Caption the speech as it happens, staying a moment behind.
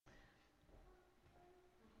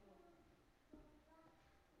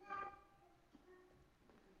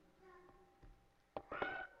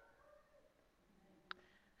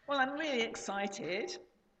Well, I'm really excited.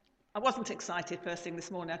 I wasn't excited first thing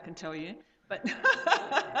this morning, I can tell you. But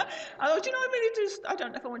I thought, I really do, I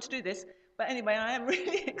don't know if I want to do this. But anyway, I am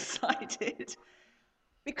really excited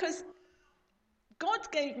because God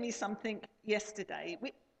gave me something yesterday.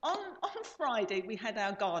 On Friday, we had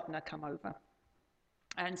our gardener come over.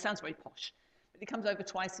 And it sounds very posh. But he comes over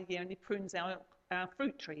twice a year and he prunes our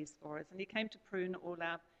fruit trees for us. And he came to prune all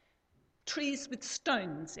our trees with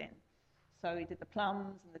stones in. So he did the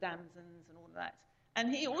plums and the damsons and all of that.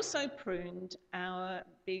 And he also pruned our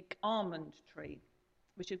big almond tree,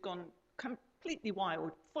 which had gone completely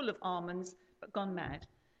wild, full of almonds, but gone mad.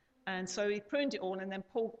 And so he pruned it all, and then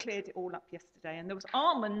Paul cleared it all up yesterday. And there was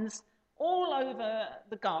almonds all over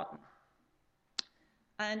the garden.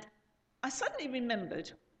 And I suddenly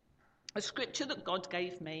remembered a scripture that God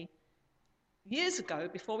gave me years ago,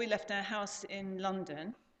 before we left our house in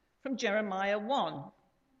London, from Jeremiah 1.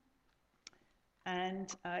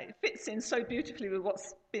 And it fits in so beautifully with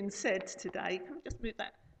what's been said today. Can we just move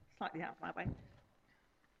that slightly out of my way?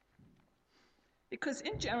 Because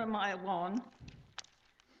in Jeremiah 1,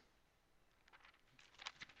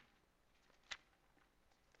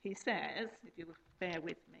 he says, if you will bear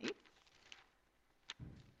with me,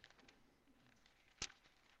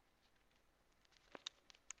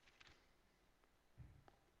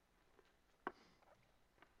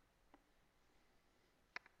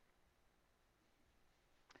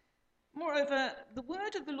 moreover, the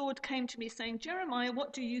word of the Lord came to me saying, Jeremiah,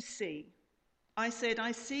 what do you see? I said,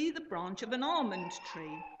 I see the branch of an almond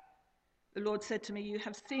tree. The Lord said to me, you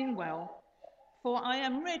have seen well, for I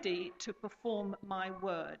am ready to perform my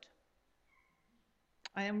word.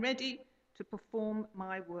 I am ready to perform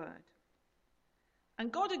my word.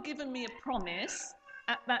 And God had given me a promise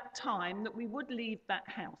at that time that we would leave that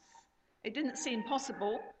house. It didn't seem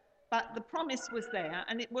possible, but the promise was there,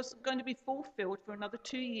 and it was going to be fulfilled for another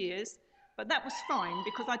 2 years. But that was fine,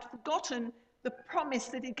 because I'd forgotten the promise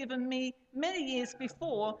that he'd given me many years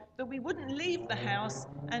before, that we wouldn't leave the house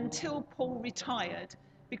until Paul retired,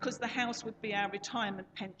 because the house would be our retirement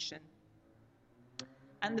pension.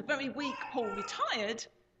 And the very week Paul retired,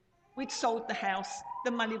 we'd sold the house,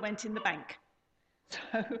 the money went in the bank.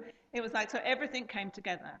 So it was like, so everything came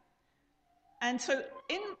together. And so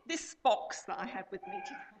in this box that I have with me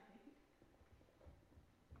today,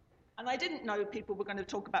 and I didn't know people were going to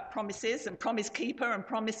talk about promises and promise keeper and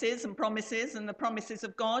promises and the promises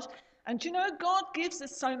of God. And God gives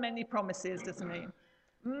us so many promises, doesn't he?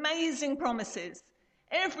 Amazing promises.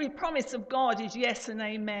 Every promise of God is yes and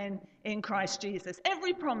amen in Christ Jesus.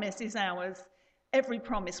 Every promise is ours. Every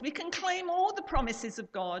promise. We can claim all the promises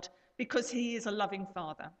of God because he is a loving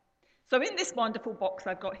Father. So in this wonderful box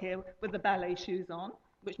I've got here with the ballet shoes on,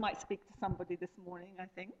 which might speak to somebody this morning, I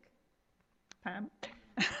think, Pam,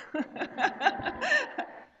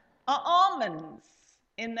 are almonds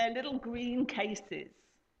in their little green cases.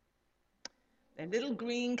 They're little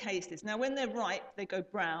green cases. Now, when they're ripe, they go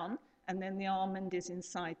brown, and then the almond is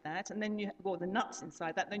inside that, and then the nuts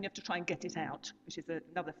inside that, then you have to try and get it out, which is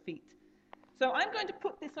another feat. So I'm going to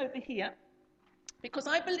put this over here, because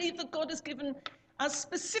I believe that God has given us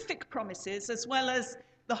specific promises, as well as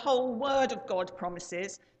the whole Word of God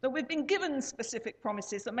promises, that we've been given specific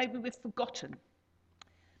promises that maybe we've forgotten.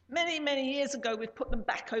 Many, many years ago, we've put them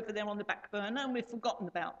back over there on the back burner and we've forgotten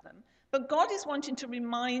about them. But God is wanting to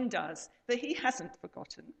remind us that he hasn't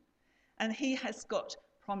forgotten and he has got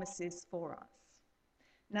promises for us.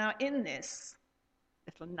 Now, in this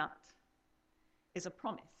little nut is a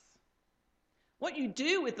promise. What you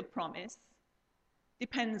do with the promise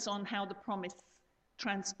depends on how the promise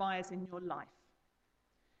transpires in your life.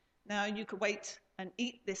 Now, you could wait and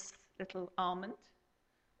eat this little almond,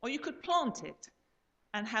 or you could plant it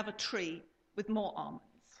and have a tree with more almonds.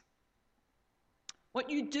 What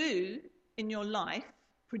you do in your life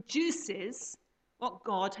produces what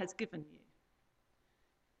God has given you.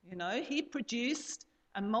 He produced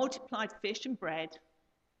and multiplied fish and bread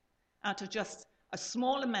out of just a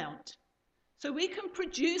small amount. So we can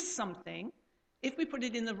produce something if we put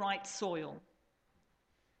it in the right soil.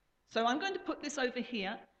 So I'm going to put this over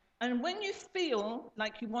here, and when you feel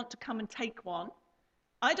like you want to come and take one,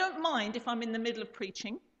 I don't mind if I'm in the middle of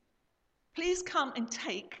preaching. Please come and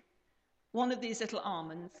take one of these little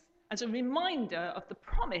almonds as a reminder of the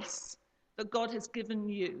promise that God has given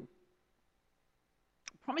you.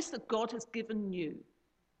 A promise that God has given you,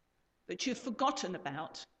 that you've forgotten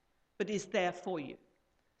about, but is there for you.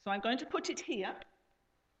 So I'm going to put it here.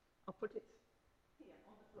 I'll put it here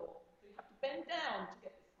on the floor. So you have to bend down to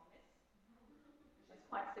get this promise, which is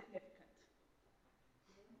quite significant.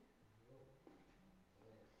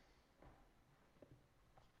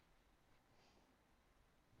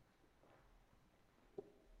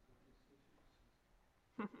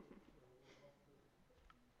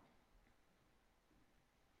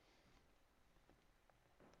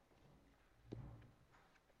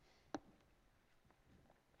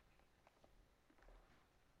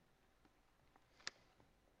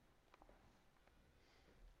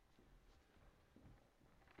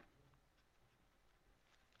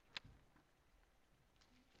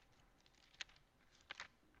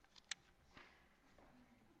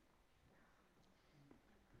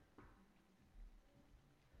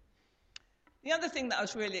 The other thing that I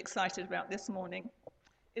was really excited about this morning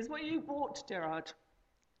is what you brought, Gerard.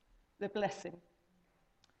 The blessing.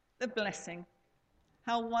 The blessing.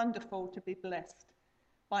 How wonderful to be blessed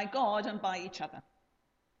by God and by each other.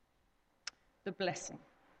 The blessing.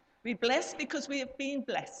 We bless because we have been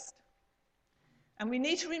blessed. And we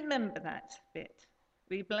need to remember that bit.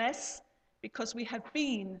 We bless because we have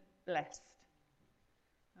been blessed.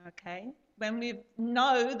 Okay? When we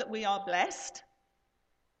know that we are blessed,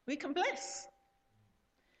 we can bless.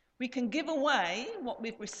 We can give away what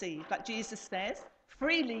we've received. Like Jesus says,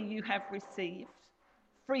 freely you have received,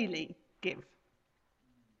 freely give.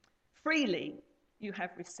 Freely you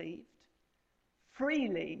have received,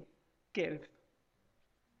 freely give.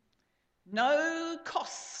 No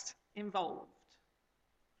cost involved.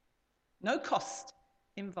 No cost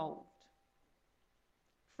involved.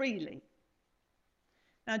 Freely.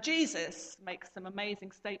 Now, Jesus makes some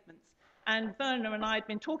amazing statements. And Werner and I had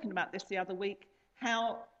been talking about this the other week,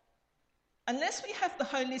 how unless we have the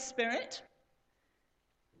Holy Spirit,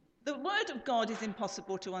 the Word of God is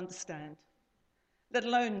impossible to understand, let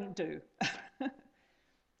alone do.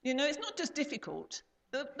 You know, it's not just difficult.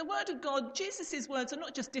 The Word of God, Jesus' words are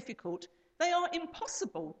not just difficult, they are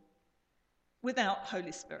impossible without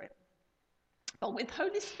Holy Spirit. But with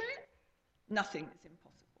Holy Spirit, nothing is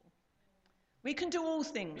impossible. We can do all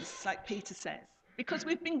things, like Peter says. Because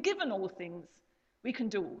we've been given all things, we can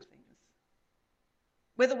do all things.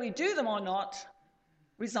 Whether we do them or not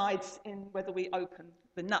resides in whether we open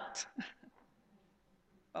the nut.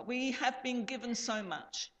 But we have been given so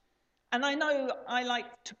much. And I know I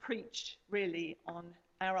like to preach really on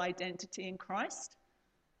our identity in Christ,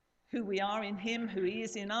 who we are in him, who he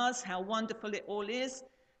is in us, how wonderful it all is,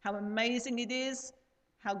 how amazing it is,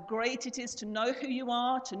 how great it is to know who you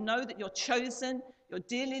are, to know that you're chosen, you're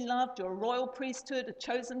dearly loved, you're a royal priesthood, a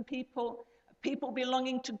chosen people, a people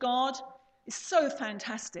belonging to God. It's so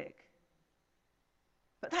fantastic.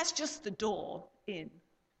 But that's just the door in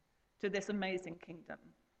to this amazing kingdom.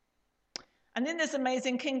 And in this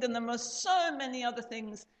amazing kingdom, there are so many other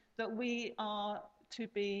things that we are to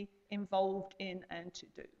be involved in and to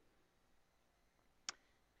do.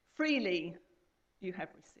 Freely you have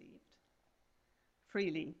received.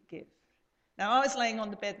 Freely give. Now, I was laying on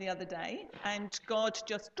the bed the other day, and God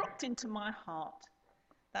just dropped into my heart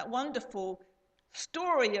that wonderful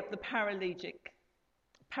story of the paraplegic,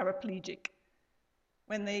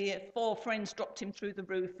 when the 4 friends dropped him through the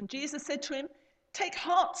roof, and Jesus said to him, "Take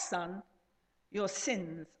heart, son, your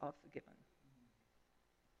sins are forgiven."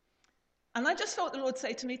 And I just felt the Lord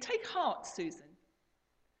say to me, "Take heart, Susan,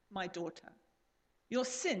 my daughter, your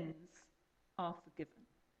sins are forgiven.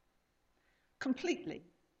 Completely,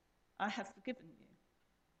 I have forgiven you.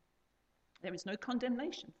 There is no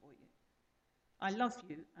condemnation for you. I love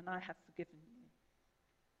you and I have forgiven you.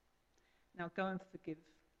 Now go and forgive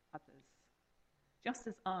others, just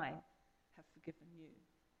as I have forgiven you.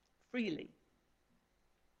 Freely,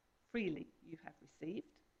 freely you have received,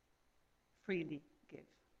 freely give."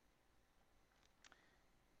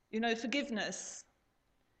 You know, forgiveness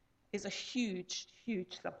is a huge,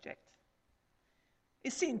 huge subject.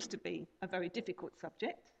 It seems to be a very difficult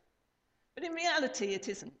subject, but in reality it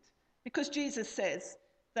isn't, because Jesus says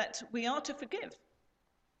that we are to forgive.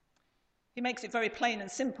 He makes it very plain and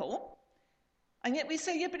simple, and yet we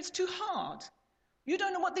say, yeah, but it's too hard. You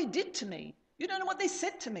don't know what they did to me. You don't know what they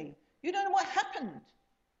said to me. You don't know what happened.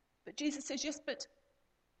 But Jesus says, yes, but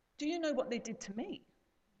do you know what they did to me?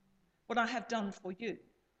 What I have done for you?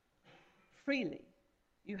 Freely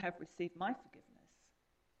you have received my forgiveness.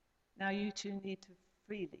 Now you too need to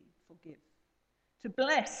freely forgive. To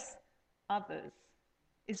bless others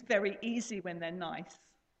is very easy when they're nice.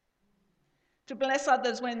 To bless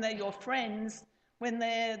others when they're your friends, when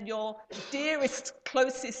they're your dearest,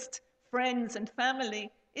 closest friends and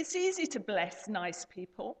family, it's easy to bless nice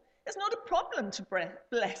people. It's not a problem to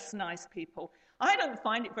bless nice people. I don't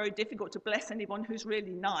find it very difficult to bless anyone who's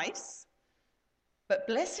really nice. But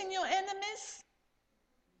blessing your enemies,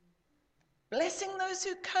 blessing those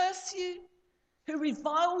who curse you, who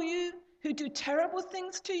revile you, who do terrible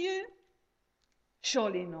things to you?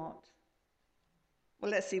 Surely not.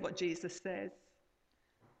 Well, let's see what Jesus says.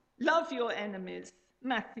 Love your enemies,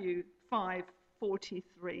 Matthew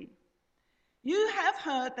 5:43. You have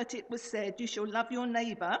heard that it was said, you shall love your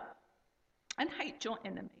neighbor and hate your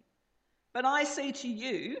enemy. But I say to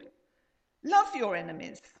you, love your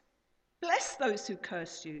enemies, bless those who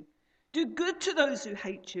curse you, do good to those who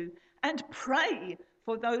hate you, and pray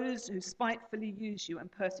for those who spitefully use you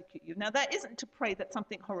and persecute you. Now, that isn't to pray that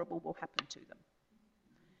something horrible will happen to them.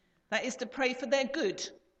 That is to pray for their good,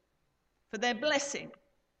 for their blessing,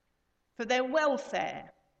 for their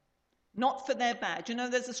welfare, not for their bad. You know,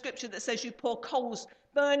 there's a scripture that says you pour coals,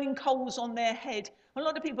 burning coals on their head. A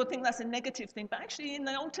lot of people think that's a negative thing, but actually in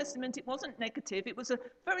the Old Testament it wasn't negative. It was a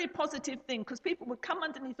very positive thing, because people would come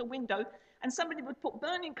underneath a window and somebody would put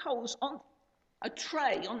burning coals on a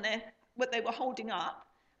tray on what they were holding up,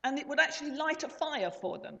 and it would actually light a fire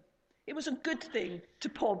for them. It was a good thing to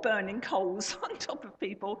pour burning coals on top of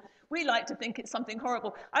people. We like to think it's something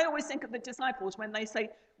horrible. I always think of the disciples when they say,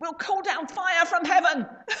 we'll call down fire from heaven,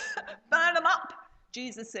 burn them up.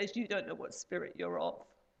 Jesus says, you don't know what spirit you're of.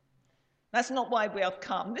 That's not why we have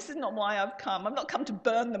come. This is not why I've come. I've not come to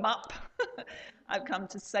burn them up. I've come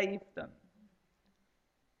to save them.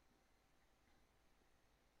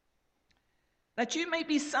 That you may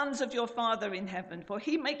be sons of your Father in heaven, for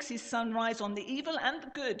he makes his sun rise on the evil and the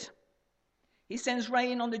good. He sends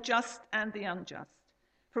rain on the just and the unjust.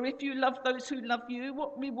 For if you love those who love you,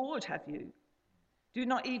 what reward have you? Do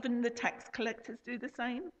not even the tax collectors do the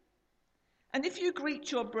same? And if you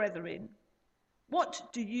greet your brethren, what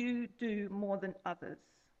do you do more than others?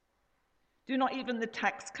 Do not even the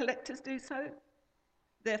tax collectors do so?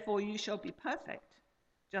 Therefore you shall be perfect,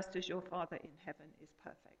 just as your Father in heaven is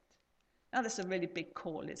perfect. Now that's a really big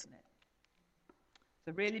call, isn't it? It's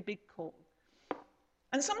a really big call.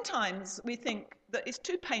 And sometimes we think that it's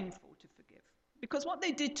too painful to forgive, because what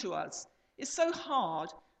they did to us is so hard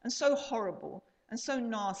and so horrible and so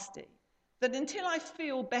nasty that until I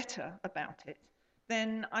feel better about it,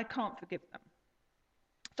 then I can't forgive them.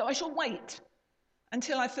 So I shall wait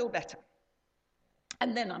until I feel better,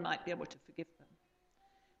 and then I might be able to forgive them.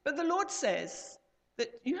 But the Lord says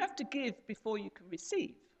that you have to give before you can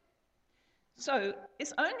receive. So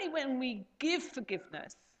it's only when we give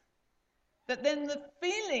forgiveness that then the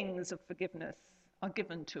feelings of forgiveness are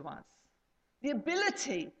given to us. The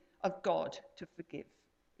ability of God to forgive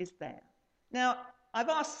is there. Now, I've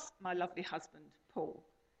asked my lovely husband, Paul,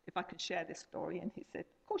 if I can share this story, and he said,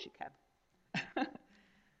 of course you can.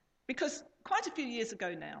 Because quite a few years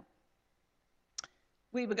ago now,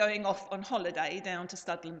 we were going off on holiday down to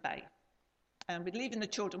Studland Bay. And we're leaving the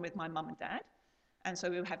children with my mum and dad, and so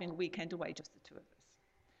we were having a weekend away, just the two of us.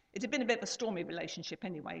 It had been a bit of a stormy relationship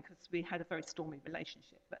anyway, because we had a very stormy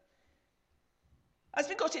relationship. But as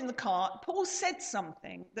we got in the car, Paul said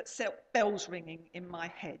something that set bells ringing in my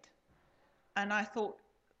head. And I thought,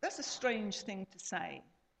 that's a strange thing to say.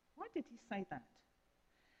 Why did he say that?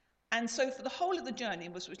 And so for the whole of the journey,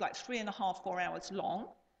 which was like 3.5, 4 hours long,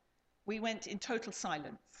 we went in total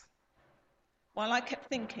silence. While I kept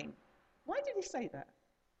thinking, why did he say that?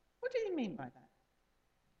 What did he mean by that?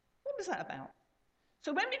 What was that about?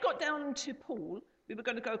 So when we got down to Poole, we were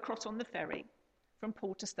going to go across on the ferry from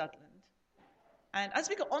Poole to Studland. And as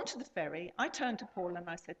we got onto the ferry, I turned to Paul and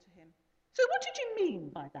I said to him, so what did you mean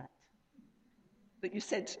by that you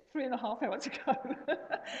said 3.5 hours ago? What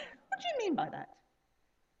do you mean by that?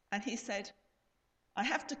 And he said, I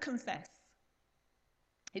have to confess.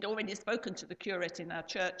 He'd already spoken to the curate in our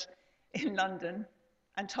church in London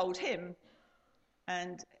and told him.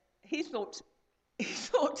 And he thought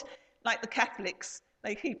like the Catholics,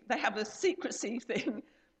 they have a secrecy thing.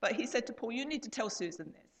 But he said to Paul, you need to tell Susan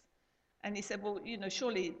this. And he said, well,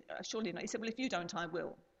 surely not. He said, well, if you don't, I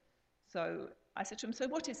will. So I said to him, so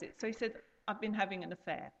what is it? So he said, I've been having an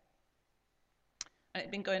affair. And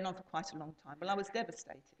it'd been going on for quite a long time. Well, I was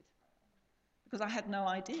devastated because I had no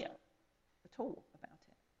idea at all about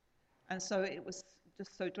it. And so it was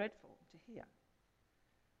just so dreadful to hear.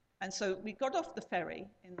 And so we got off the ferry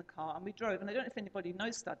in the car and we drove, and I don't know if anybody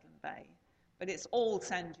knows Studland Bay, but it's all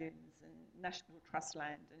sand dunes and National Trust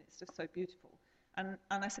land, and it's just so beautiful. And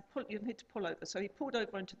I said, you need to pull over. So he pulled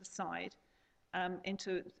over onto the side,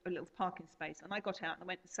 into a little parking space, and I got out and I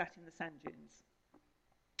went and sat in the sand dunes.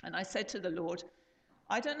 And I said to the Lord,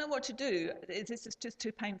 I don't know what to do. This is just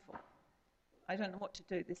too painful. I don't know what to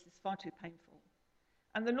do. This is far too painful.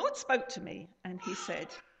 And the Lord spoke to me, and he said,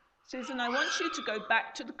 Susan, I want you to go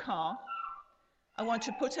back to the car. I want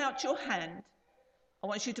you to put out your hand. I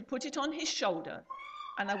want you to put it on his shoulder,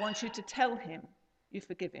 and I want you to tell him you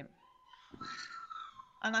forgive him.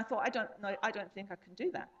 And I thought, I don't think I can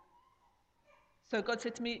do that. So God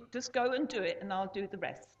said to me, just go and do it, and I'll do the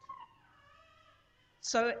rest.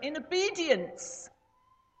 So in obedience,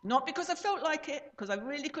 not because I felt like it, because I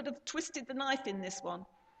really could have twisted the knife in this one.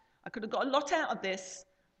 I could have got a lot out of this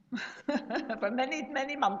for many,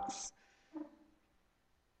 many months.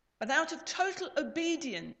 But out of total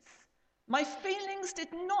obedience, my feelings did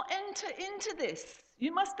not enter into this.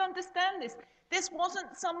 You must understand this. This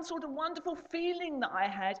wasn't some sort of wonderful feeling that I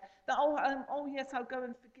had that, oh yes, I'll go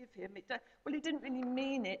and forgive him. Well, he didn't really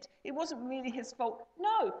mean it. It wasn't really his fault.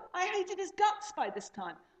 No, I hated his guts by this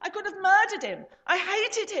time. I could have murdered him. I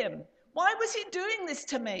hated him Why was he doing this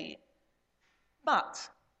to me? But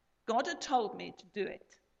God had told me to do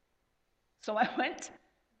it. So I went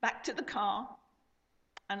back to the car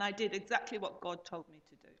and I did exactly what God told me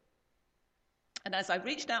to do. And as I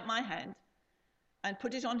reached out my hand and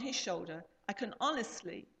put it on his shoulder, I can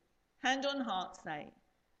honestly, hand on heart, say,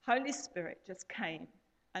 Holy Spirit just came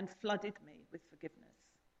and flooded me with forgiveness.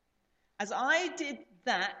 As I did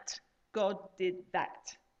that, God did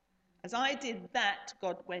that. As I did that,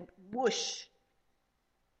 God went whoosh.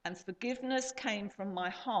 And forgiveness came from my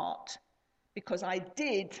heart because I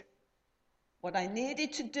did what I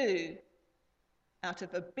needed to do out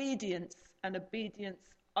of obedience and obedience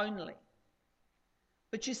only.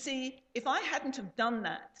 But you see, if I hadn't have done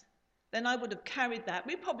that, then I would have carried that.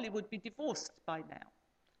 We probably would be divorced by now.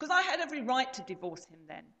 Because I had every right to divorce him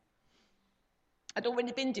then. I'd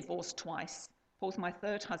already been divorced twice. Paul's my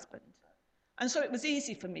third husband. And so it was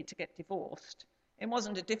easy for me to get divorced. It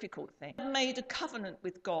wasn't a difficult thing. I made a covenant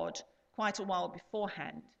with God quite a while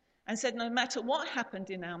beforehand and said no matter what happened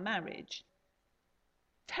in our marriage,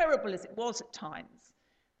 terrible as it was at times,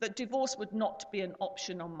 that divorce would not be an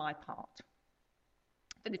option on my part.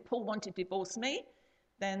 That if Paul wanted to divorce me,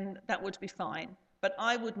 then that would be fine. But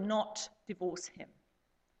I would not divorce him.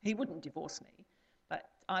 He wouldn't divorce me, but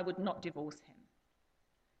I would not divorce him.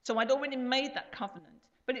 So I'd already made that covenant,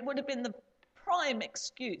 but it would have been the prime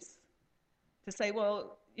excuse to say,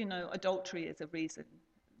 well, you know, adultery is a reason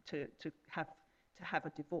to have a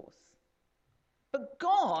divorce. But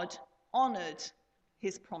God honored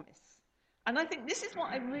his promise. And I think this is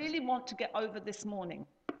what I really want to get over this morning.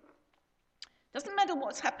 Doesn't matter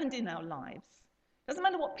what's happened in our lives. Doesn't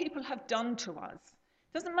matter what people have done to us.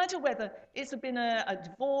 Doesn't matter whether it's been a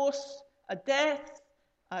divorce, a death,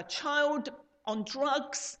 a child on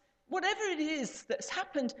drugs, whatever it is that's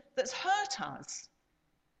happened that's hurt us,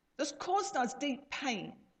 that's caused us deep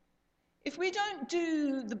pain. If we don't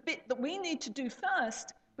do the bit that we need to do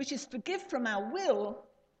first, which is forgive from our will,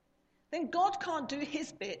 then God can't do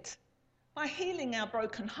his bit by healing our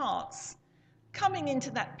broken hearts, coming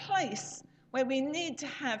into that place where we need to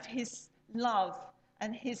have his love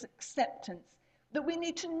and his acceptance, that we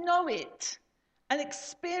need to know it and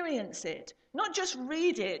experience it, not just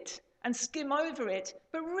read it and skim over it,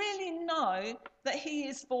 but really know that he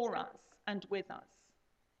is for us and with us.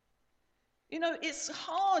 You know, it's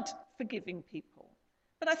hard forgiving people,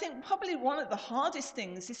 but I think probably one of the hardest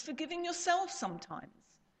things is forgiving yourself sometimes.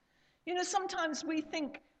 You know, sometimes we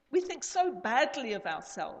think so badly of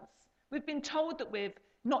ourselves. We've been told that we've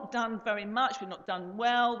not done very much, we've not done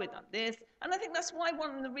well, we've done this. And I think that's why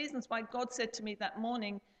one of the reasons why God said to me that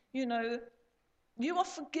morning, you know, you are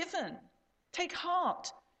forgiven. Take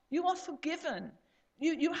heart. You are forgiven.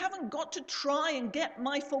 You haven't got to try and get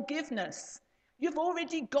my forgiveness. You've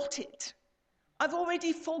already got it. I've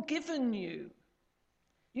already forgiven you.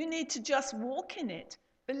 You need to just walk in it,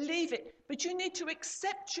 believe it, but you need to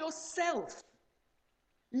accept yourself.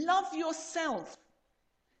 Love yourself.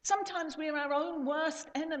 Sometimes we're our own worst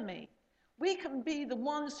enemy. We can be the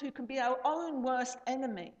ones who can be our own worst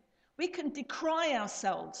enemy. We can decry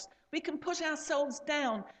ourselves. We can put ourselves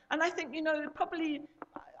down. And I think, you know, probably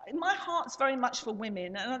my heart's very much for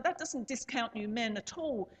women, and that doesn't discount you men at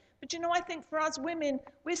all. But, you know, I think for us women,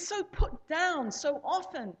 we're so put down so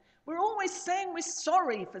often. We're always saying we're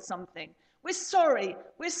sorry for something. We're sorry.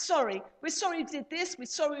 We're sorry. We're sorry we did this. We're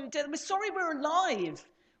sorry we did. We're sorry we're alive.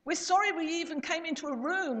 We're sorry we even came into a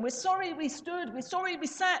room. We're sorry we stood. We're sorry we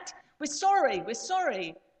sat. We're sorry. We're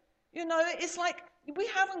sorry. You know, it's like we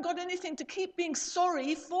haven't got anything to keep being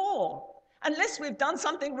sorry for. Unless we've done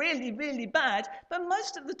something really, really bad. But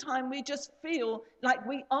most of the time we just feel like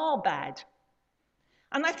we are bad.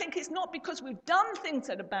 And I think it's not because we've done things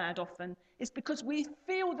that are bad often. It's because we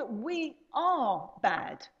feel that we are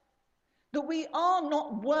bad. That we are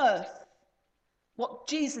not worth what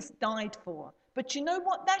Jesus died for. But you know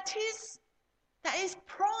what that is? That is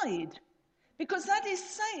pride. Because that is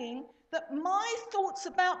saying that my thoughts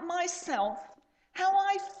about myself, how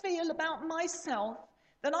I feel about myself,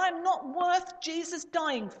 that I'm not worth Jesus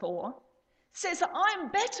dying for, says that I'm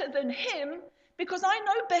better than him because I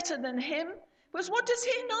know better than him. Because what does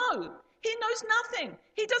he know? He knows nothing.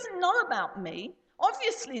 He doesn't know about me.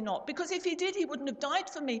 Obviously not, because if he did, he wouldn't have died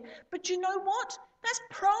for me. But you know what? That's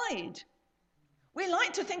pride. We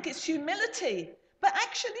like to think it's humility, but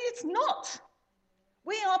actually it's not.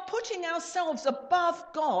 We are putting ourselves above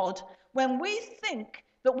God when we think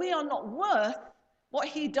that we are not worth what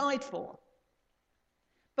he died for.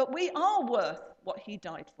 But we are worth what he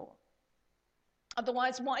died for.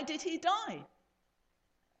 Otherwise, why did he die?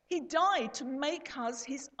 He died to make us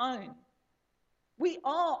his own. We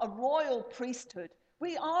are a royal priesthood.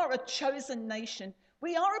 We are a chosen nation.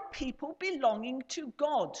 We are a people belonging to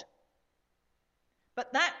God.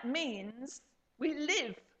 But that means we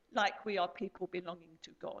live like we are people belonging to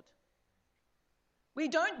God. We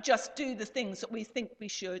don't just do the things that we think we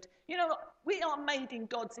should. You know, we are made in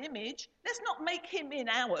God's image. Let's not make him in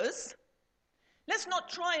ours. Let's not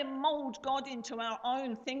try and mold God into our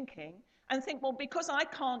own thinking and think, well, because I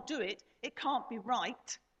can't do it, it can't be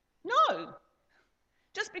right. No.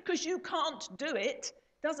 Just because you can't do it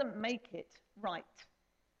doesn't make it right.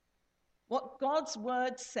 What God's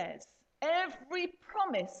word says, every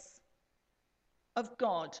promise of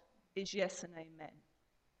God is yes and amen.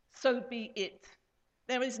 So be it.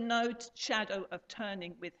 There is no shadow of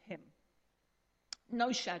turning with him.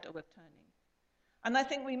 No shadow of turning. And I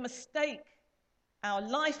think we mistake our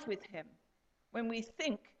life with him when we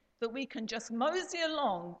think that we can just mosey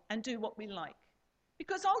along and do what we like.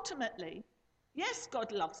 Because ultimately, yes,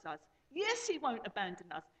 God loves us. Yes, he won't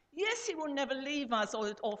abandon us. Yes, he will never leave us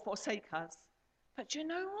or forsake us. But you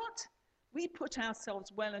know what? We put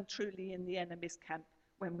ourselves well and truly in the enemy's camp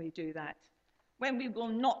when we do that. When we will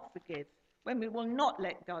not forgive. When we will not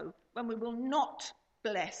let go. When we will not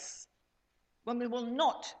bless. When we will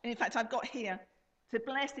not, in fact, I've got here, to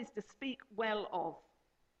bless is to speak well of.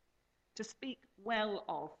 To speak well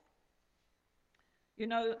of. You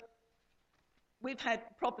know, we've had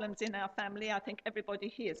problems in our family. I think everybody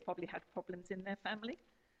here has probably had problems in their family.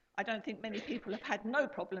 I don't think many people have had no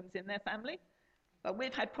problems in their family, but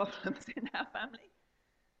we've had problems in our family.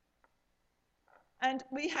 And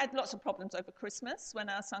we had lots of problems over Christmas when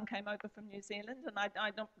our son came over from New Zealand, and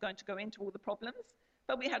I'm not going to go into all the problems,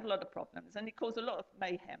 but we had a lot of problems, and it caused a lot of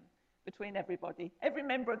mayhem between everybody, every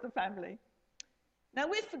member of the family. Now,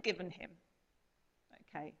 we've forgiven him,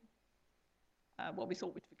 okay. Well, we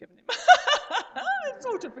thought we'd forgiven him. We've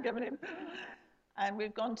sort of forgiven him. And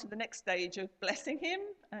we've gone to the next stage of blessing him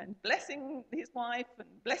and blessing his wife and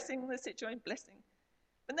blessing the situation, blessing.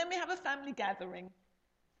 But then we have a family gathering,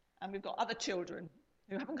 and we've got other children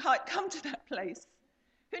who haven't quite come to that place,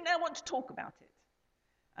 who now want to talk about it.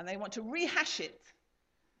 And they want to rehash it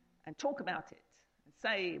and talk about it and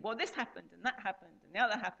say, well, this happened and that happened and the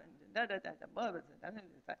other happened and da-da-da-da.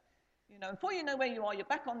 You know, before you know where you are, you're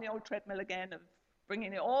back on the old treadmill again of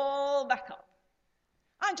bringing it all back up.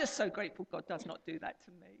 I'm just so grateful God does not do that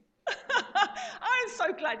to me. I'm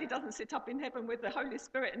so glad he doesn't sit up in heaven with the Holy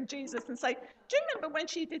Spirit and Jesus and say, do you remember when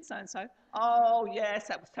she did so-and-so? Oh, yes,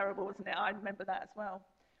 that was terrible, wasn't it? I remember that as well.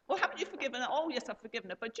 Well, haven't you forgiven her? Oh, yes, I've forgiven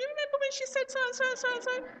her. But do you remember when she said so-and-so and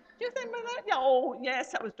so-and-so? Do you remember that? Yeah, oh,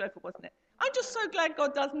 yes, that was dreadful, wasn't it? I'm just so glad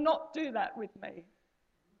God does not do that with me.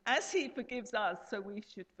 As he forgives us, so we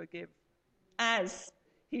should forgive. As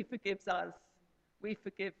he forgives us, we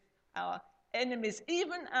forgive our enemies,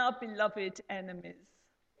 even our beloved enemies,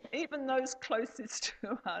 even those closest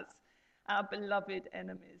to us, our beloved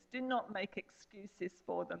enemies. Do not make excuses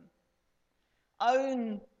for them.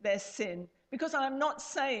 Own their sin, because I'm not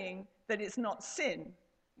saying that it's not sin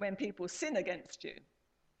when people sin against you,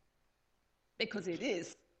 because it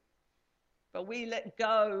is. But we let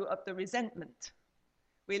go of the resentment.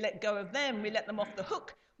 We let go of them. We let them off the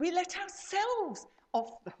hook. We let ourselves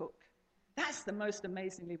off the hook. That's the most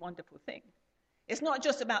amazingly wonderful thing. It's not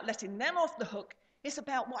just about letting them off the hook. It's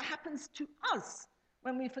about what happens to us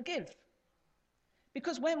when we forgive.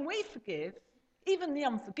 Because when we forgive, even the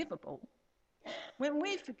unforgivable, when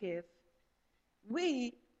we forgive,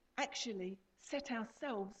 we actually set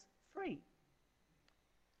ourselves free.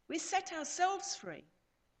 We set ourselves free.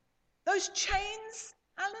 Those chains,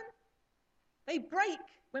 Alan, they break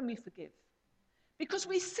when we forgive. Because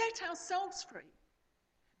we set ourselves free.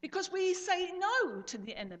 Because we say no to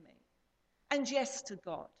the enemy and yes to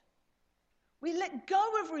God. We let go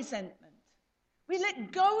of resentment. We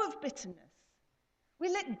let go of bitterness. We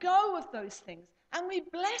let go of those things and we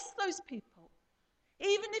bless those people.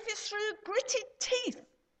 Even if it's through gritted teeth,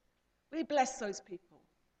 we bless those people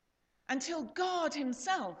until God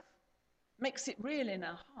himself makes it real in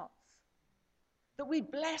our hearts. That we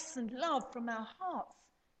bless and love from our hearts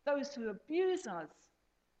those who abuse us,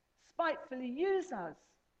 spitefully use us.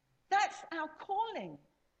 That's our calling.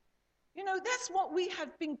 You know, that's what we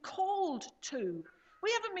have been called to.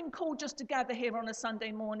 We haven't been called just to gather here on a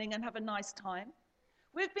Sunday morning and have a nice time.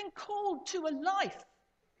 We've been called to a life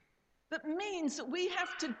that means that we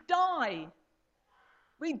have to die.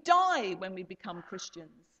 We die when we become Christians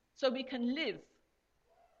so we can live.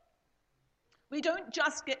 We don't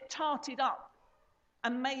just get tarted up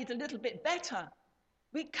and made a little bit better.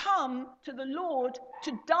 We come to the Lord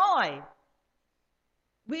to die.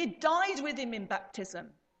 We died with him in baptism,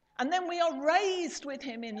 and then we are raised with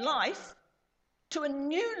him in life to a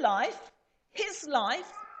new life his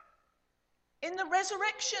life in the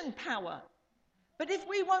resurrection power. But if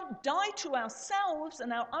we won't die to ourselves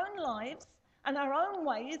and our own lives and our own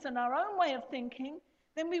ways and our own way of thinking,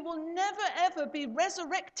 then we will never ever be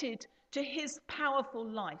resurrected to his powerful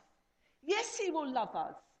life. Yes, he will love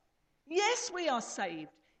us. Yes, we are saved.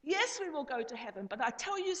 Yes, we will go to heaven. But I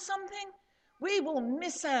tell you something, we will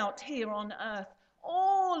miss out here on earth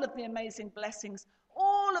all of the amazing blessings,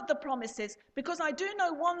 all of the promises, because I do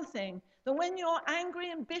know one thing, that when you're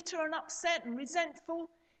angry and bitter and upset and resentful,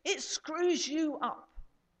 it screws you up.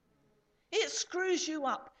 It screws you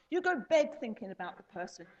up. You go to bed thinking about the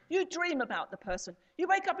person. You dream about the person. You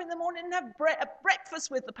wake up in the morning and have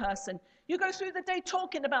breakfast with the person. You go through the day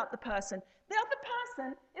talking about the person. The other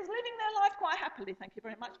person is living their life quite happily, thank you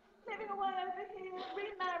very much. Living away over here,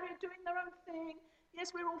 remarried, doing their own thing.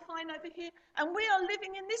 Yes, we're all fine over here. And we are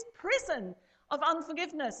living in this prison of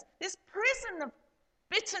unforgiveness, this prison of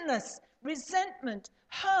bitterness, resentment,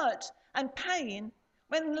 hurt, and pain,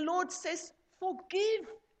 when the Lord says, forgive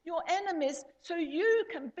your enemies so you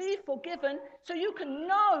can be forgiven, so you can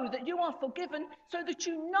know that you are forgiven, so that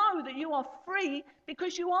you know that you are free,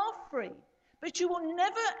 because you are free. But you will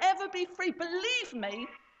never, ever be free. Believe me,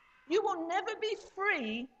 you will never be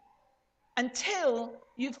free until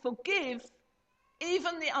you forgive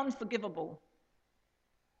even the unforgivable.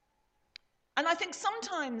 And I think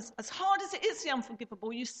sometimes, as hard as it is the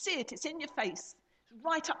unforgivable, you see it, it's in your face, it's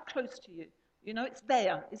right up close to you. You know, it's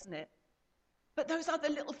there, isn't it? But those other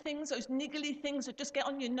little things, those niggly things that just get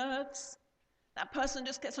on your nerves, that person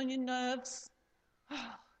just gets on your nerves.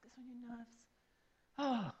 Oh, gets on your nerves.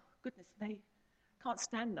 Oh, goodness me, can't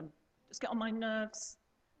stand them. Just get on my nerves.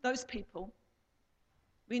 Those people,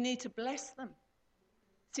 we need to bless them.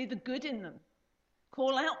 See the good in them.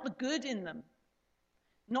 Call out the good in them.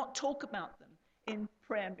 Not talk about them in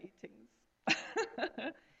prayer meetings.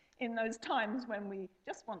 In those times when we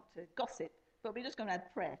just want to gossip, but we're just going to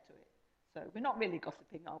add prayer to it. So we're not really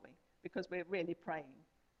gossiping, are we? Because we're really praying.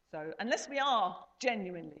 So unless we are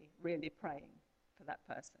genuinely really praying for that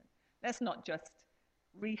person, let's not just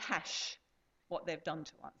rehash what they've done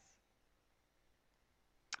to us.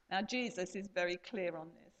 Now, Jesus is very clear on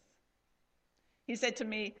this. He said to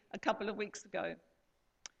me a couple of weeks ago,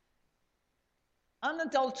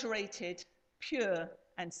 unadulterated, pure,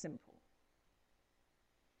 and simple.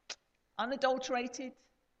 Unadulterated,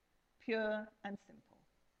 pure, and simple.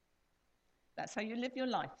 That's how you live your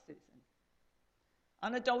life, Susan.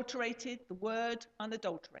 Unadulterated, the word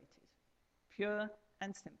unadulterated, pure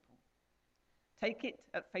and simple. Take it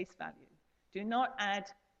at face value. Do not add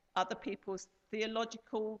other people's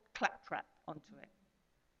theological claptrap onto it.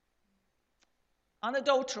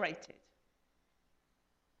 Unadulterated,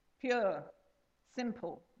 pure,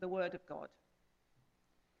 simple, the word of God.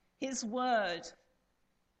 His word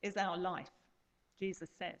is our life. Jesus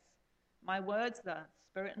says, my words are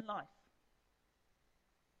spirit and life.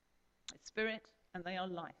 It's spirit and they are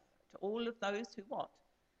life. To all of those who what?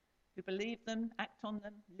 Who believe them, act on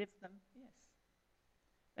them, live them, yes.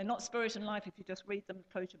 They're not spirit and life if you just read them,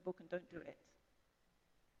 close your book and don't do it.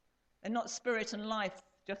 They're not spirit and life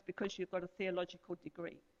just because you've got a theological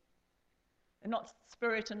degree. They're not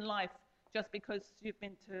spirit and life just because you've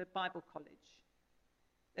been to Bible college.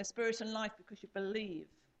 They're spirit and life because you believe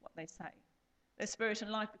what they say. They're spirit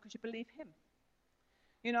and life because you believe him.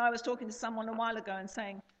 You know, I was talking to someone a while ago and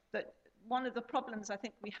saying that one of the problems I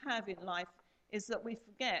think we have in life is that we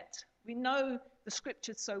forget. We know the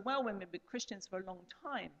scriptures so well when we've been Christians for a long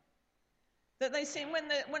time, that they seem,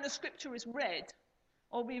 when a scripture is read,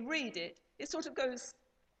 or we read it, it sort of goes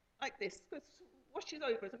like this, goes, washes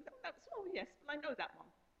over us. Oh yes, I know that one.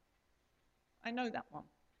 I know that one.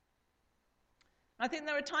 I think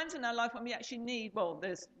there are times in our life when we actually need,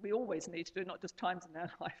 we always need to do, not just times in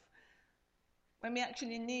our life, when we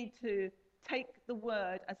actually need to take the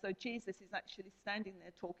word as though Jesus is actually standing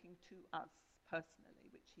there talking to us personally,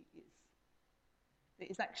 which he is. That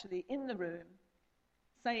is actually in the room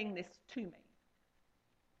saying this to me.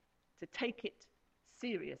 To take it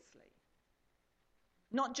seriously.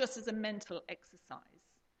 Not just as a mental exercise.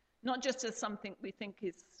 Not just as something we think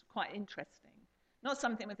is quite interesting. Not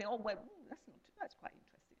something we think, that's quite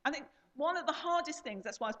interesting. I think one of the hardest things,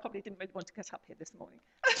 that's why I probably didn't really want to get up here this morning.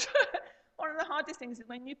 One of the hardest things is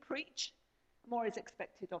when you preach, more is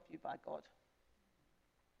expected of you by God.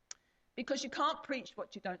 Because you can't preach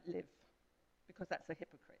what you don't live, because that's a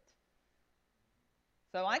hypocrite.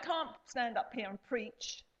 So I can't stand up here and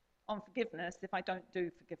preach on forgiveness if I don't do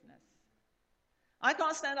forgiveness. I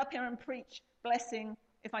can't stand up here and preach blessing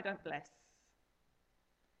if I don't bless.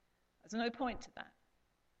 There's no point to that.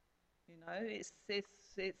 You know, it's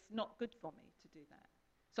not good for me to do that.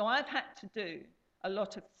 So I've had to do a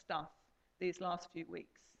lot of stuff these last few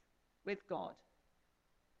weeks with God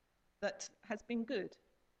that has been good.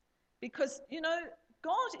 Because,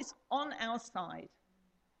 God is on our side.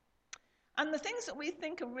 And the things that we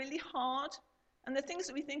think are really hard, and the things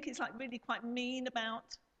that we think is like really quite mean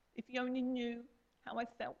about, if you only knew how I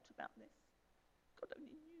felt about this. God only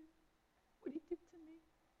knew what he did to me.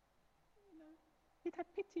 He'd had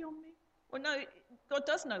pity on me. Well, no, God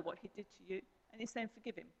does know what he did to you, and he's saying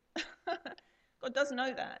forgive him. God does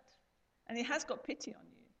know that, and he has got pity on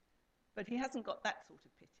you, but he hasn't got that sort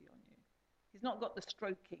of pity on you. He's not got the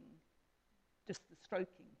stroking, just the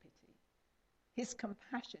stroking pity. His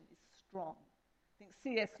compassion is strong. I think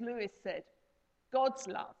C.S. Lewis said, God's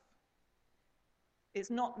love is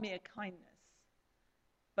not mere kindness,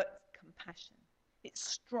 but compassion. It's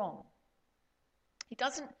strong. He's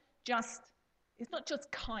not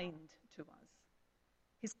just kind to us.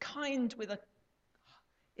 He's kind with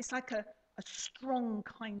it's like a strong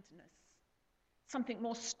kindness. Something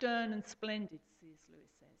more stern and splendid, C.S. Lewis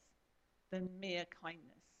says, than mere kindness.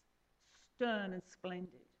 Stern and splendid.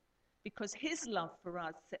 Because his love for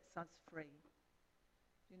us sets us free.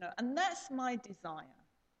 And that's my desire.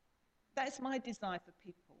 That's my desire for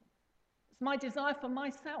people. It's my desire for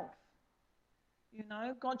myself.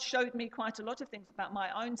 God showed me quite a lot of things about my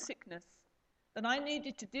own sickness, that I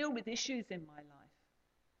needed to deal with issues in my life,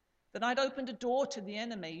 that I'd opened a door to the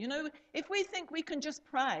enemy. If we think we can just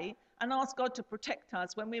pray and ask God to protect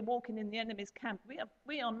us when we're walking in the enemy's camp,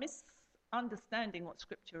 we are misunderstanding what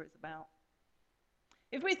Scripture is about.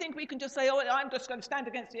 If we think we can just say, I'm just going to stand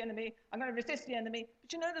against the enemy, I'm going to resist the enemy,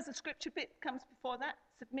 but there's a scripture bit that comes before that.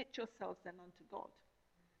 Submit yourselves then unto God,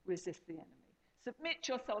 resist the enemy. Submit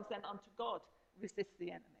yourselves then unto God, resist the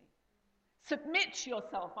enemy. Submit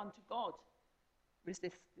yourself unto God,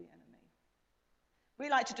 resist the enemy. We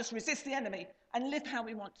like to just resist the enemy and live how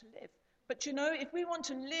we want to live. But if we want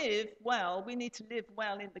to live well, we need to live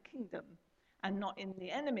well in the kingdom and not in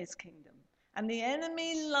the enemy's kingdom. And the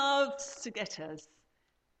enemy loves to get us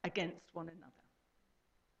against one another.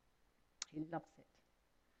 He loves it.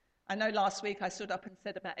 I know last week I stood up and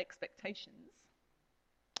said about expectations.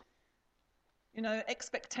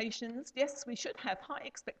 Expectations, yes, we should have high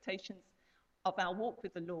expectations of our walk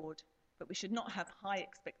with the Lord, but we should not have high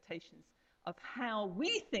expectations of how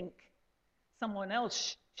we think someone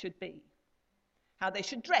else should be, how they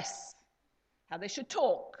should dress, how they should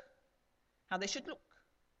talk, how they should look,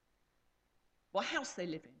 what house they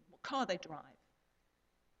live in, what car they drive.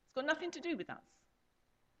 It's got nothing to do with us.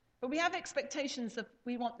 But we have expectations of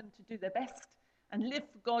we want them to do their best and live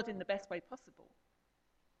for God in the best way possible.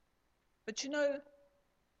 But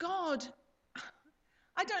God,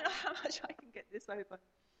 I don't know how much I can get this over.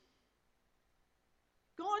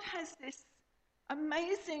 God has this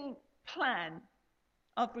amazing plan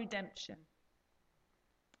of redemption.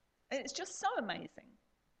 And it's just so amazing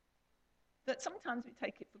that sometimes we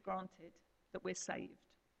take it for granted that we're saved.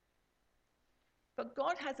 But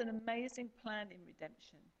God has an amazing plan in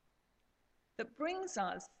redemption that brings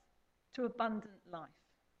us to abundant life.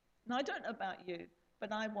 And I don't know about you,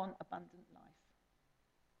 but I want abundant life.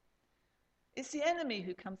 It's the enemy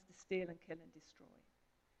who comes to steal and kill and destroy.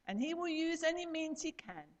 And he will use any means he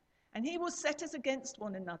can. And he will set us against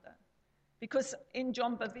one another. Because in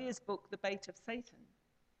John Bevere's book, The Bait of Satan,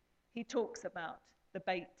 he talks about the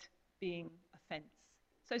bait being a fence.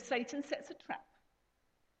 So Satan sets a trap.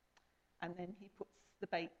 And then he puts the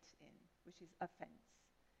bait in, which is a fence.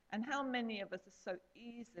 And how many of us are so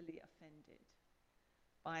easily offended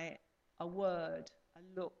by a word,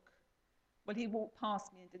 a look? Well, he walked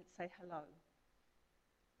past me and didn't say hello.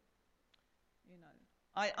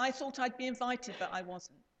 I thought I'd be invited, but I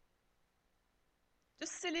wasn't.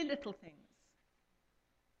 Just silly little things.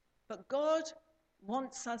 But God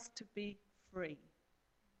wants us to be free.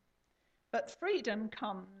 But freedom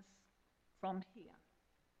comes from here.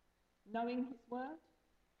 Knowing his word,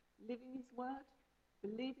 living his word,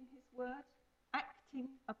 believing his word, acting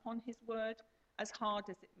upon his word, as hard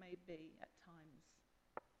as it may be at times.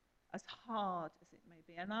 As hard as it may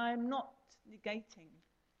be. And I'm not negating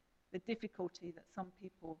the difficulty that some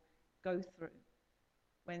people go through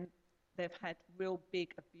when they've had real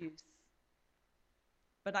big abuse.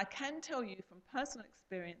 But I can tell you from personal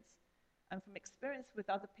experience and from experience with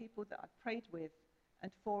other people that I've prayed with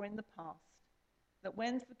and for in the past, that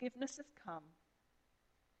when forgiveness has come,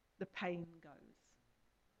 the pain goes.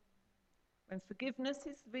 When forgiveness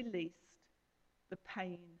is released, the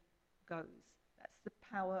pain goes. That's the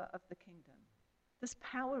power of the kingdom. There's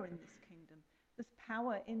power in this kingdom. There's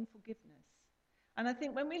power in forgiveness. And I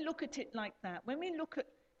think when we look at it like that, when we look at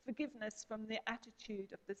forgiveness from the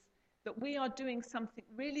attitude of this that we are doing something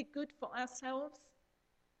really good for ourselves,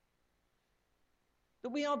 that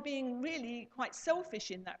we are being really quite selfish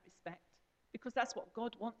in that respect, because that's what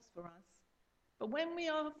God wants for us. But when we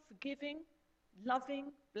are forgiving,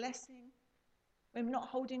 loving, blessing, when we're not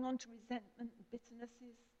holding on to resentment and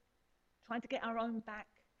bitternesses, trying to get our own back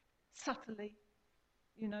subtly,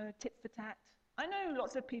 tit for tat. I know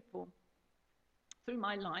lots of people through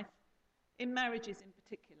my life, in marriages in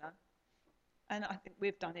particular, and I think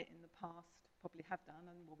we've done it in the past, probably have done,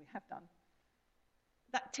 we have done.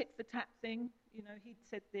 That tit for tat thing, he'd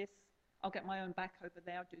said this, I'll get my own back over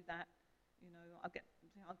there, I'll do that. I'll get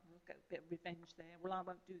a bit of revenge there. Well, I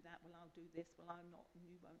won't do that. Well, I'll do this. Well, I'm not, and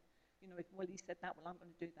you won't. He said that, well, I'm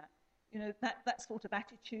going to do that. That sort of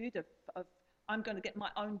attitude of I'm going to get my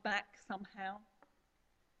own back somehow.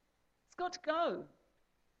 It's got to go.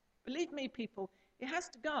 Believe me, people, it has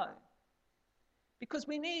to go. Because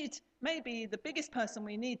we need, maybe the biggest person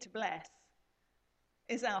we need to bless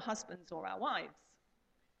is our husbands or our wives.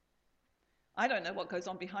 I don't know what goes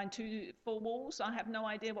on behind four walls. I have no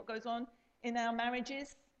idea what goes on in our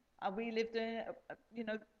marriages. We lived in,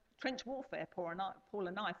 trench warfare, Paul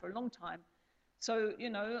and I, for a long time. So,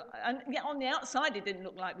 and yet on the outside it didn't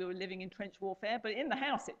look like we were living in trench warfare, but in the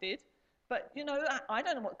house it did. But, I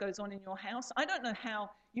don't know what goes on in your house. I don't know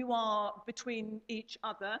how you are between each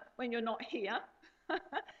other when you're not here,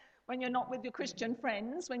 when you're not with your Christian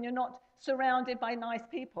friends, when you're not surrounded by nice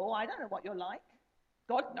people. I don't know what you're like.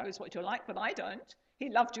 God knows what you're like, but I don't. He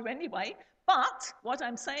loved you anyway. But what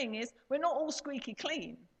I'm saying is, we're not all squeaky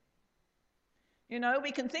clean.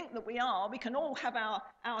 We can think that we are. We can all have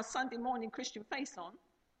our Sunday morning Christian face on.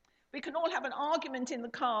 We can all have an argument in the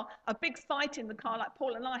car, a big fight in the car like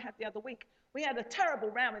Paul and I had the other week. We had a terrible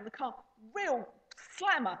row in the car, real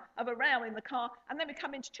slammer of a row in the car, and then we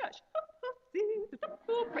come into church.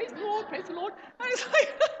 Oh, praise the Lord, praise the Lord. And it's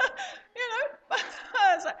like,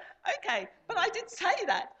 I was like, okay, but I did say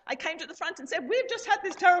that. I came to the front and said, we've just had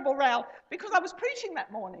this terrible row because I was preaching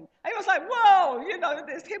that morning. And he was like, whoa,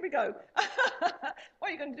 here we go. What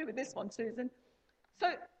are you going to do with this one, Susan?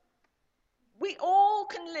 So we all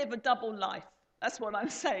can live a double life. That's what I'm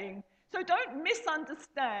saying. So don't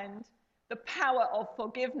misunderstand the power of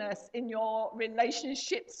forgiveness in your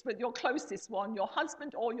relationships with your closest one, your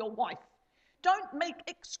husband or your wife. Don't make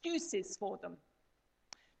excuses for them.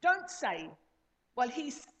 Don't say, well,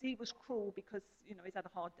 he was cruel because, he's had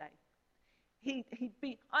a hard day.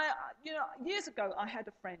 Years ago, I had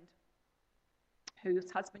a friend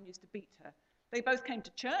whose husband used to beat her. They both came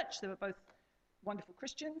to church. They were both wonderful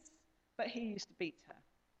Christians, but he used to beat her.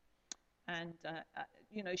 And,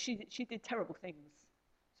 she did terrible things,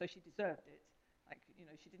 so she deserved it. Like,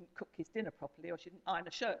 she didn't cook his dinner properly, or she didn't iron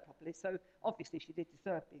a shirt properly, so obviously she did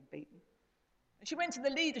deserve being beaten. And she went to the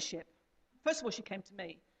leadership. First of all, she came to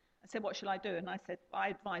me and said, what shall I do? And I said, I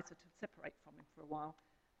advised her to separate from him for a while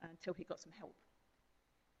until he got some help.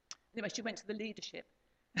 Anyway, she went to the leadership.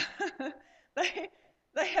 They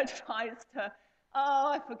advised her,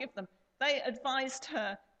 I forgive them. They advised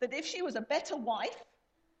her that if she was a better wife,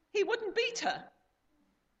 he wouldn't beat her.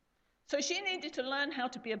 So she needed to learn how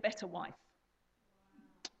to be a better wife.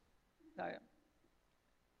 So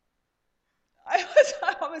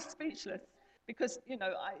I was speechless because,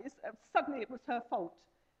 suddenly it was her fault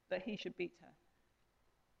that he should beat her.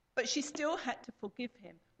 But she still had to forgive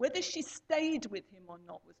him. Whether she stayed with him or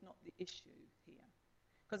not was not the issue here.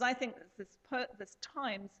 Because I think there's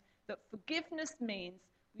times that forgiveness means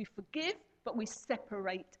we forgive, but we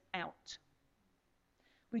separate out.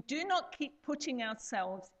 We do not keep putting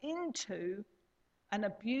ourselves into an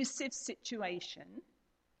abusive situation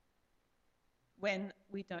when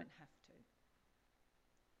we don't have to.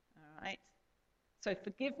 All right? So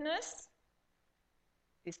forgiveness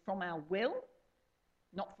is from our will,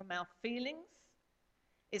 not from our feelings.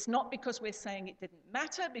 It's not because we're saying it didn't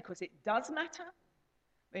matter, because it does matter.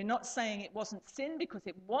 We're not saying it wasn't sin because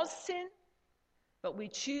it was sin, but we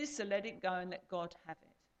choose to let it go and let God have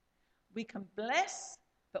it. We can bless,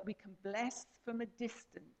 but we can bless from a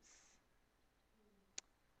distance.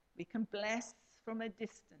 We can bless from a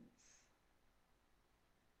distance.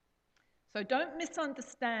 So don't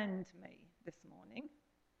misunderstand me this morning.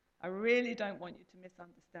 I really don't want you to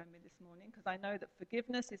misunderstand me this morning, because I know that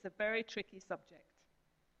forgiveness is a very tricky subject.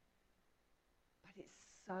 But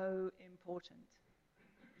it's so important.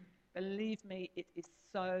 Believe me, it is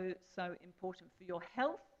so, so important for your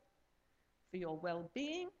health, for your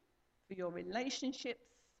well-being, for your relationships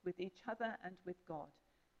with each other and with God.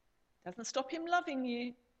 It doesn't stop him loving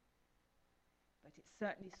you, but it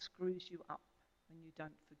certainly screws you up when you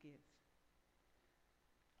don't forgive.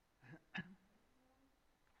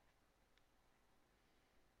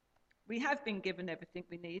 We have been given everything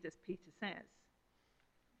we need, as Peter says.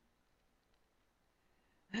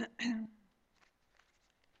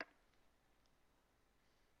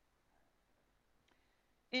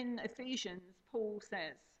 In Ephesians, Paul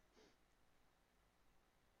says,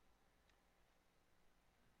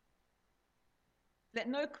 "Let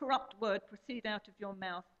no corrupt word proceed out of your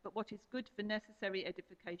mouth, but what is good for necessary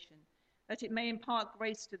edification, that it may impart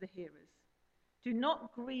grace to the hearers. Do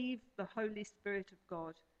not grieve the Holy Spirit of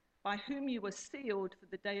God, by whom you were sealed for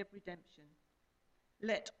the day of redemption.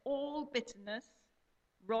 Let all bitterness,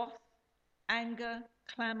 wrath, anger,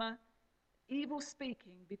 clamor, evil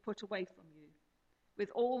speaking be put away from you,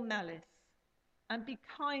 with all malice, and be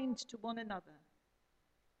kind to one another,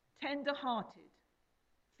 tender-hearted,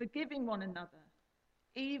 forgiving one another,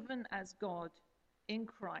 even as God in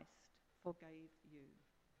Christ forgave you."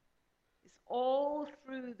 It's all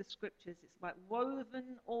through the scriptures. It's like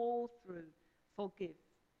woven all through. Forgive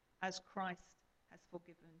as Christ has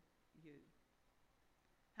forgiven you.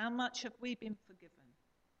 How much have we been forgiven?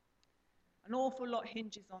 An awful lot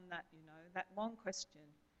hinges on that, that one question.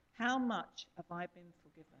 How much have I been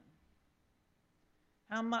forgiven?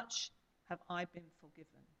 How much have I been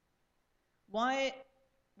forgiven? Why,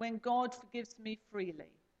 when God forgives me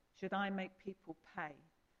freely, should I make people pay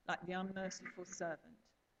like the unmerciful servant?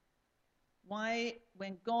 Why,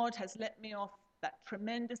 when God has let me off that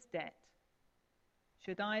tremendous debt,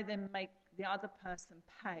 should I then make the other person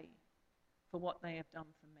pay for what they have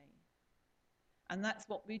done for me? And that's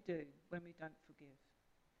what we do when we don't forgive.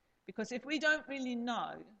 Because if we don't really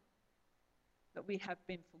know that we have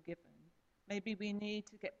been forgiven, maybe we need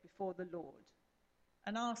to get before the Lord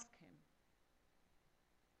and ask him,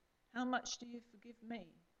 how much do you forgive me?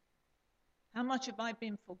 How much have I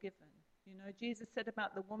been forgiven? Jesus said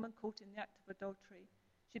about the woman caught in the act of adultery,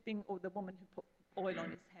 or the woman who put oil on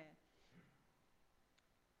his hair.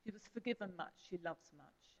 She was forgiven much, she loves much.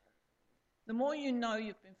 The more you know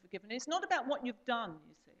you've been forgiven, it's not about what you've done,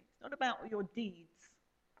 you see. It's not about your deeds.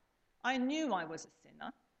 I knew I was a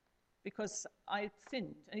sinner because I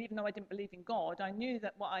sinned. And even though I didn't believe in God, I knew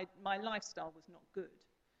that my lifestyle was not good.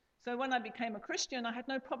 So when I became a Christian, I had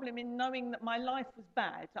no problem in knowing that my life was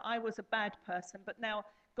bad, that I was a bad person, but now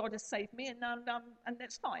God has saved me, and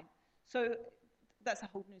that's fine. So that's a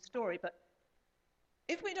whole new story. But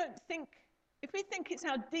if we think it's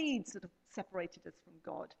our deeds that have separated us from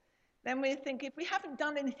God, then we think if we haven't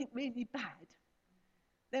done anything really bad,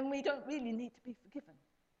 then we don't really need to be forgiven.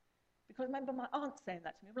 Because I remember my aunt saying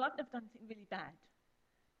that to me, well, I've never done anything really bad.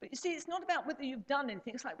 But you see, it's not about whether you've done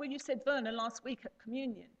anything. It's like when you said, Verna, last week at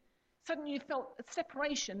communion. Suddenly you felt a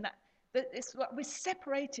separation, that we're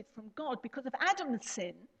separated from God. Because of Adam's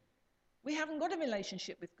sin, we haven't got a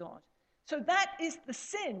relationship with God. So that is the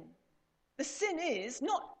sin. The sin is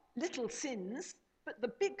not little sins, but the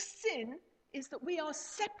big sin is that we are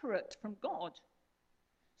separate from God.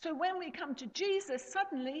 So when we come to Jesus,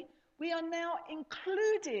 suddenly we are now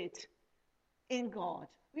included in God.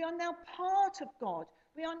 We are now part of God.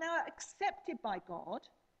 We are now accepted by God.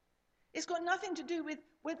 It's got nothing to do with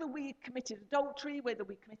whether we committed adultery, whether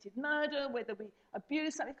we committed murder, whether we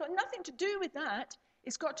abused something. It's got nothing to do with that.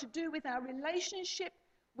 It's got to do with our relationship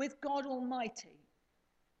with God Almighty.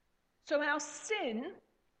 So our sin,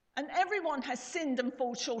 and everyone has sinned and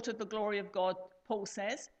falls short of the glory of God, Paul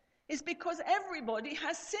says, is because everybody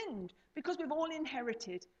has sinned, because we've all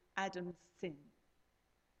inherited Adam's sin.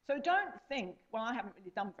 So don't think, well, I haven't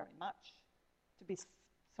really done very much to be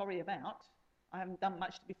sorry about. I haven't done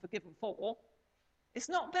much to be forgiven for. It's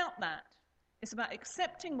not about that. It's about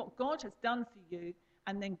accepting what God has done for you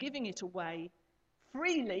and then giving it away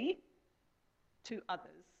freely to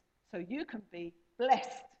others so you can be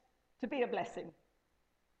blessed to be a blessing.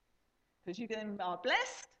 Because you then are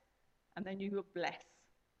blessed and then you will bless.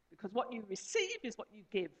 Because what you receive is what you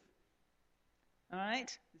give. All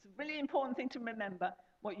right? It's a really important thing to remember.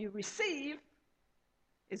 What you receive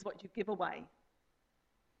is what you give away.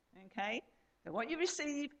 Okay? So what you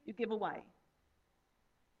receive, you give away.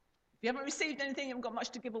 If you haven't received anything, you haven't got much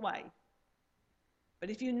to give away.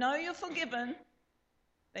 But if you know you're forgiven,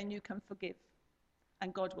 then you can forgive.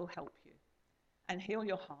 And God will help you and heal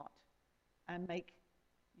your heart and make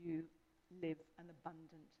you live an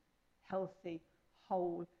abundant, healthy,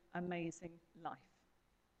 whole, amazing life.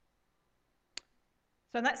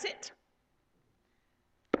 So that's it.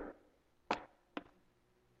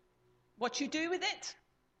 What you do with it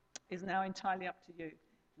is now entirely up to you.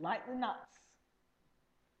 Like the nuts.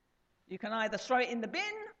 You can either throw it in the bin,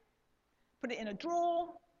 put it in a drawer,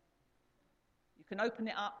 you can open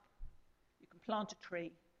it up, you can plant a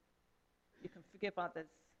tree, you can forgive others,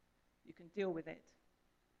 you can deal with it.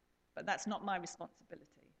 But that's not my responsibility.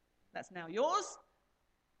 That's now yours.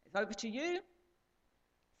 It's over to you.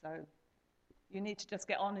 So you need to just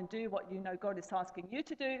get on and do what you know God is asking you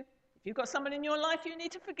to do. If you've got someone in your life you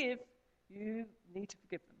need to forgive, you need to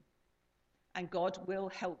forgive them. And God will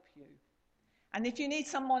help you. And if you need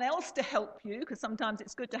someone else to help you, because sometimes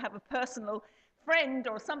it's good to have a personal friend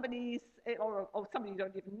or somebody you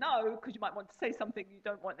don't even know, because you might want to say something you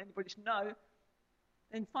don't want anybody to know,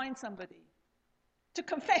 then find somebody to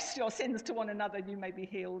confess your sins to one another, and you may be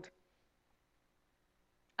healed.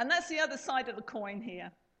 And that's the other side of the coin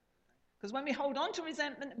here. Because when we hold on to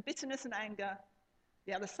resentment and bitterness and anger,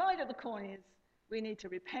 the other side of the coin is we need to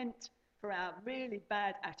repent for our really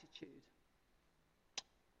bad attitude.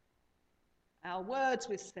 Our words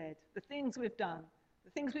we've said, the things we've done,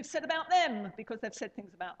 the things we've said about them because they've said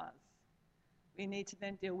things about us. We need to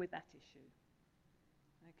then deal with that issue.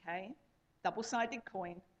 Okay? Double-sided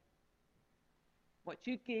coin. What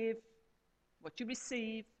you give, what you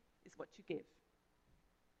receive is what you give.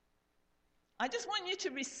 I just want you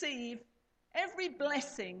to receive every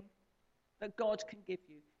blessing that God can give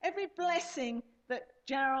you. Every blessing that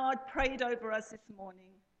Gerard prayed over us this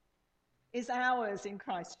morning is ours in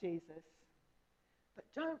Christ Jesus. But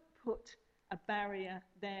don't put a barrier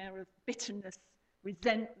there of bitterness,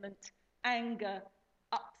 resentment, anger,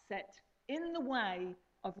 upset in the way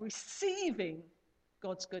of receiving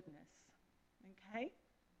God's goodness. Okay?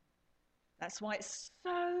 That's why it's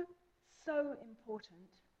so, so important.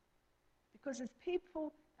 Because there's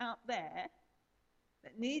people out there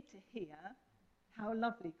that need to hear how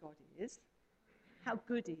lovely God is, how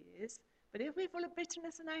good he is. But if we're full of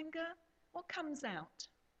bitterness and anger, what comes out?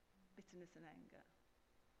 Bitterness and anger.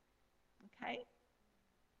 Okay?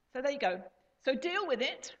 So there you go. So deal with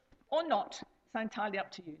it or not. It's entirely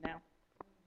up to you now.